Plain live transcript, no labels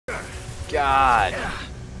God.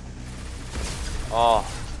 Oh,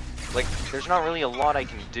 like, there's not really a lot I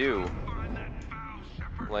can do.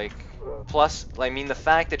 Like, plus, I mean, the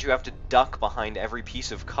fact that you have to duck behind every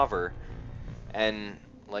piece of cover, and,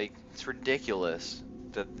 like, it's ridiculous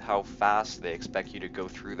that how fast they expect you to go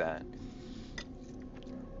through that.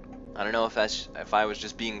 I don't know if I was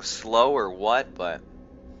just being slow or what, but,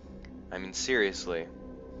 I mean, seriously.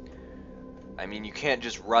 I mean, you can't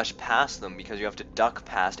just rush past them because you have to duck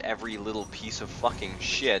past every little piece of fucking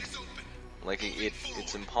shit. Like,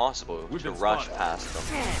 it's impossible to rush past them.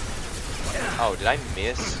 Oh, did I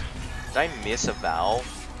miss? Did I miss a valve?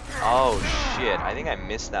 Oh, shit. I think I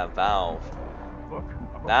missed that valve.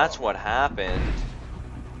 That's what happened.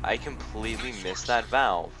 I completely missed that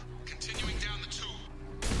valve.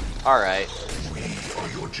 Alright.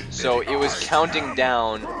 So, it was counting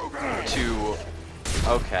down to...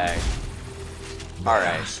 Okay.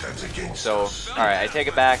 Alright. So, alright, I take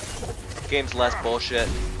it back. Game's less bullshit.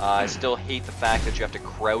 I still hate the fact that you have to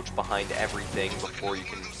crouch behind everything before you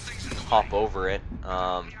can hop over it.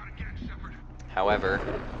 However,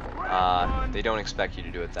 they don't expect you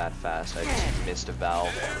to do it that fast. I just missed a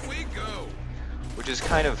valve. Which is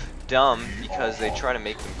kind of dumb because they try to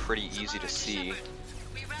make them pretty easy to see.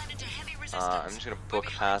 I'm just gonna book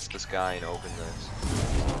past this guy and open this.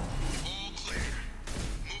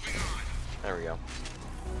 There we go.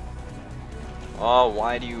 Oh,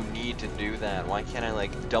 why do you need to do that? Why can't I,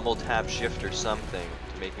 like, double tap shift or something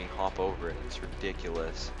to make me hop over it? It's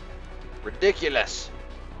ridiculous. Ridiculous!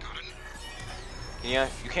 Yeah,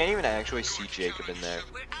 you can't even actually see Jacob in there.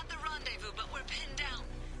 We're at the rendezvous, but we're pinned down.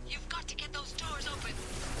 You've got to get those doors open.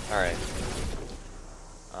 Alright.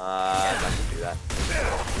 I'm not gonna do that.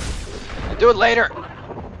 I'll do it later!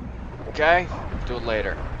 Okay? Do it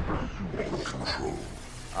later.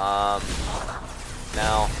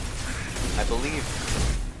 Now, I believe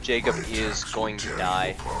Jacob is going to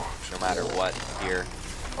die, no matter what, here.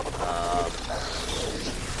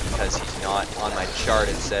 Because he's not on my chart.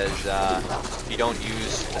 It says, if you don't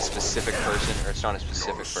use a specific person, or it's not a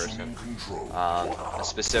specific person, a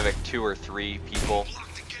specific 2 or 3 people,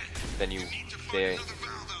 then your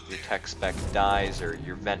tech spec dies, or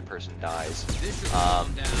your vent person dies.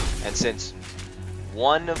 And since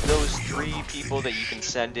one of those 3 people that you can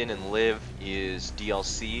send in and live is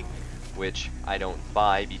DLC, which I don't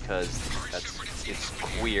buy because it's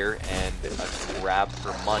queer and a grab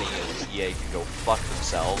for money and EA can go fuck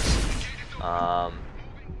themselves.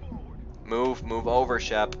 Move over,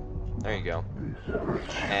 Shep. There you go.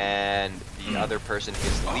 And the other person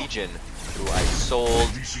is Legion, who I sold.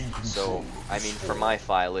 So, I mean, for my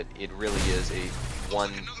file, it really is a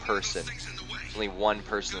 1 person. Only 1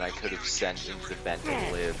 person that I could have sent into the vent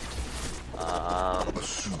and lived.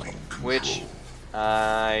 Which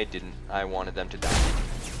I didn't. I wanted them to die.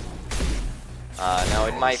 Now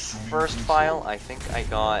in my first file, I think I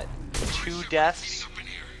got 2 deaths,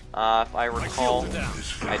 if I recall.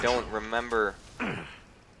 I don't remember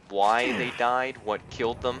why they died, what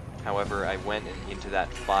killed them. However, I went into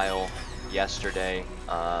that file yesterday,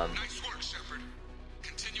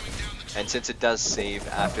 and since it does save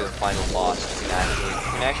after the final boss, you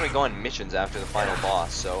can actually go on missions after the final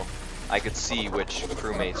boss, so I could see which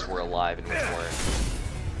crewmates were alive and which weren't.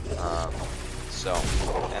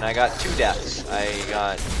 And I got 2 deaths. I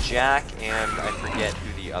got Jack, and I forget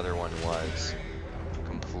who the other one was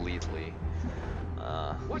completely.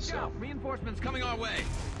 Watch out! Reinforcements coming our way.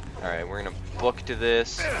 Alright, we're gonna book to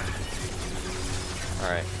this.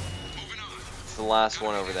 Alright. It's the last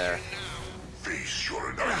one over there. Face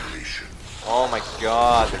your annihilation. Oh my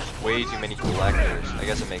god, there's way too many collectors. I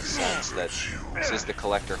guess it makes sense that this is the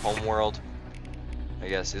collector homeworld. I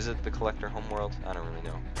guess, is it the collector homeworld? I don't really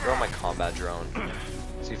know. Throw my combat drone.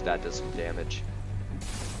 See if that does some damage.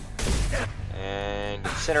 And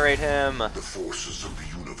incinerate him. The forces of the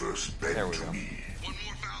universe bend There we to go. me. One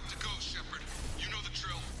more valve to go, Shepard. You know the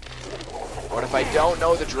drill. What if I don't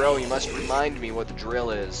know the drill? You must remind me what the drill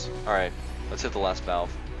is. Alright, let's hit the last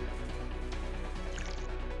valve.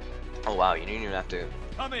 Oh wow, you didn't even have to...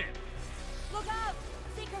 Come in. Look out!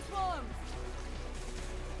 Seeker swarms!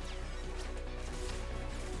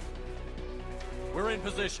 We're in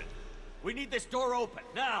position. We need this door open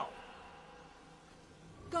now.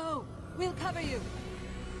 Go! We'll cover you!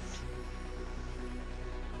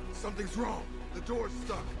 Something's wrong. The door's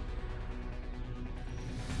stuck.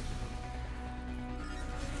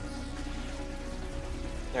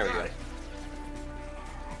 There we go.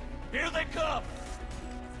 Here they come.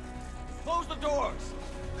 Close the doors.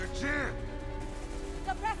 They're jammed.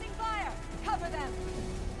 Suppressing fire! Cover them!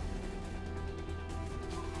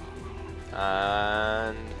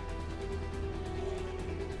 And...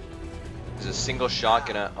 Is a single shot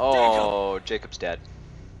gonna... Oh, Jacob's dead.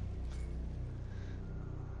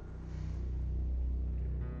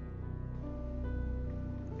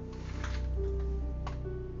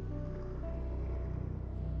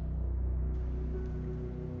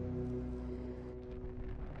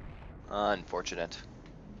 Unfortunate.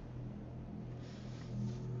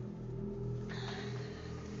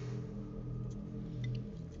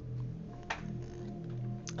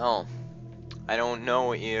 Oh, I don't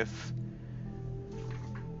know if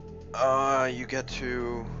you get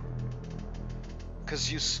to,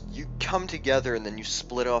 because you come together and then you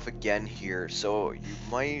split off again here, so you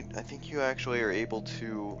might, I think you actually are able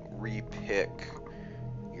to re-pick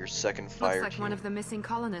your second fire Looks like team. one of the missing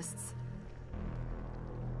colonists.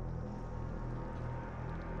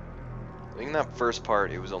 I think that first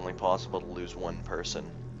part, it was only possible to lose one person.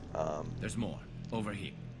 There's more. Over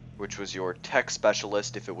here. Which was your tech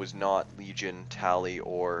specialist if it was not Legion, Tally,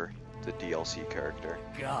 or the DLC character.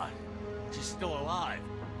 God, she's still alive.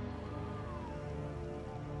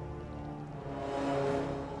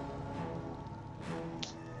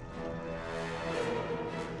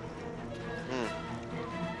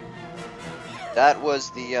 That was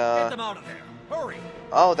the, Get them out of there. Hurry.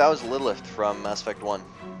 Oh, that was Lilith from Mass Effect 1.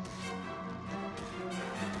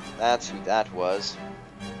 That's who that was.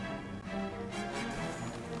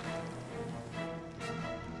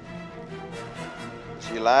 Is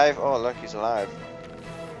he alive? Oh, look, he's alive.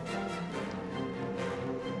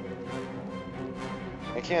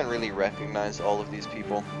 I can't really recognize all of these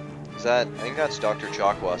people. Is that... I think that's Dr.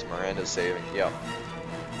 Chakwas Miranda's saving. Yep.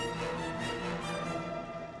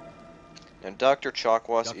 And Dr.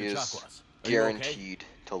 Chakwas Dr. is Chakwas, are you okay? guaranteed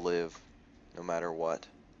to live, no matter what.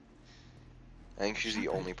 I think she's the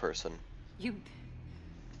only person. You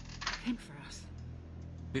came for us.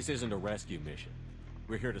 This isn't a rescue mission.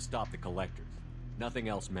 We're here to stop the Collectors. Nothing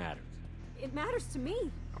else matters. It matters to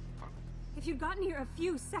me. If you'd gotten here a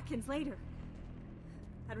few seconds later,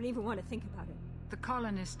 I don't even want to think about it. The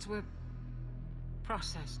colonists were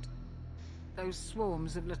processed. Those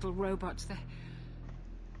swarms of little robots, they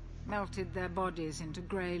melted their bodies into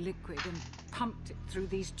grey liquid and pumped it through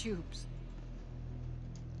these tubes.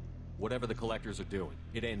 Whatever the Collectors are doing,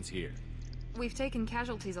 it ends here. We've taken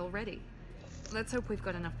casualties already. Let's hope we've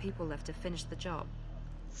got enough people left to finish the job.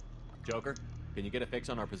 Joker, can you get a fix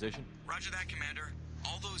on our position? Roger that, Commander.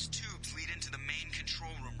 All those tubes lead into the main control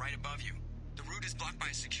room right above you. The route is blocked by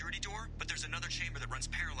a security door, but there's another chamber that runs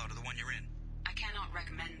parallel to the one you're in. I cannot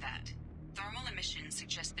recommend that. Thermal emissions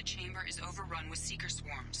suggest the chamber is overrun with seeker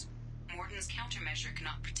swarms. Morden's countermeasure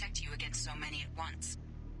cannot protect you against so many at once.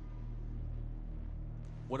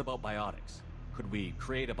 What about biotics? Could we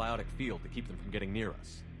create a biotic field to keep them from getting near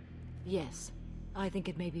us? Yes, I think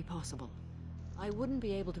it may be possible. I wouldn't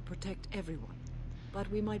be able to protect everyone, but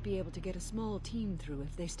we might be able to get a small team through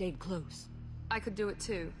if they stayed close. I could do it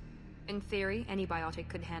too. In theory, any biotic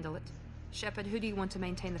could handle it. Shepard, who do you want to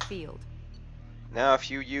maintain the field? Now, if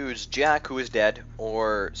you use Jack, who is dead,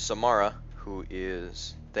 or Samara, who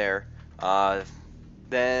is there,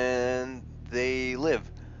 then they live.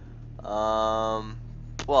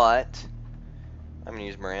 But I'm gonna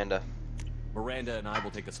use Miranda. Miranda and I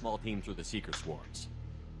will take a small team through the Seeker swarms.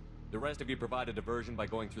 The rest of you provide a diversion by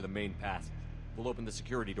going through the main passage. We'll open the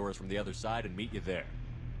security doors from the other side and meet you there.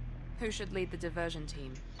 Who should lead the diversion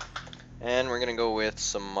team? And we're gonna go with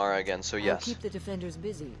Samara again, so I'll yes. keep the defenders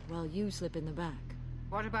busy while you slip in the back.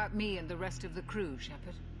 What about me and the rest of the crew,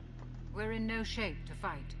 Shepard? We're in no shape to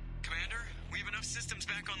fight. Commander, we have enough systems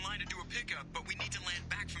back online to do a pickup, but we need to land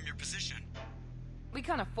back from your position. We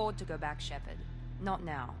can't afford to go back, Shepard. Not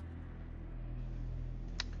now.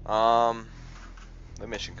 The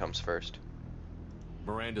mission comes first.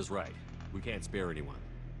 Miranda's right. We can't spare anyone.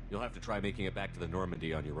 You'll have to try making it back to the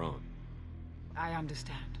Normandy on your own. I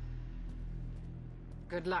understand.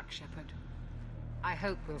 Good luck, Shepard. I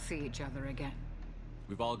hope we'll see each other again.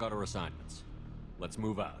 We've all got our assignments. Let's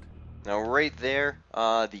move out. Now right there,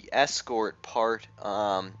 the escort part,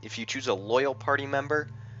 if you choose a loyal party member,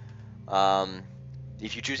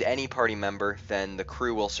 if you choose any party member, then the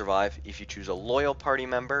crew will survive. If you choose a loyal party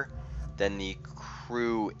member, then the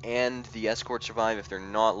crew and the escort survive. If they're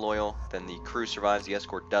not loyal, then the crew survives, the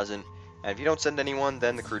escort doesn't. And if you don't send anyone,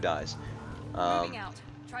 then the crew dies. Moving out.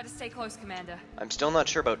 Try to stay close, Commander. I'm still not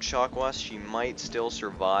sure about Chakwas. She might still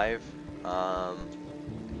survive. I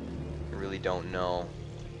really don't know.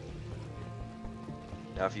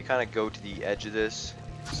 Now, if you kind of go to the edge of this,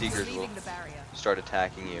 Seekers will Leaving the barrier. start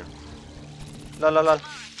attacking you. La la la.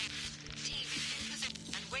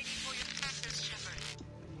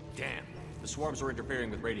 Damn. The swarms are interfering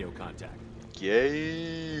with radio contact.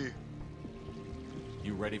 Yay!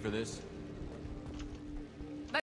 You ready for this?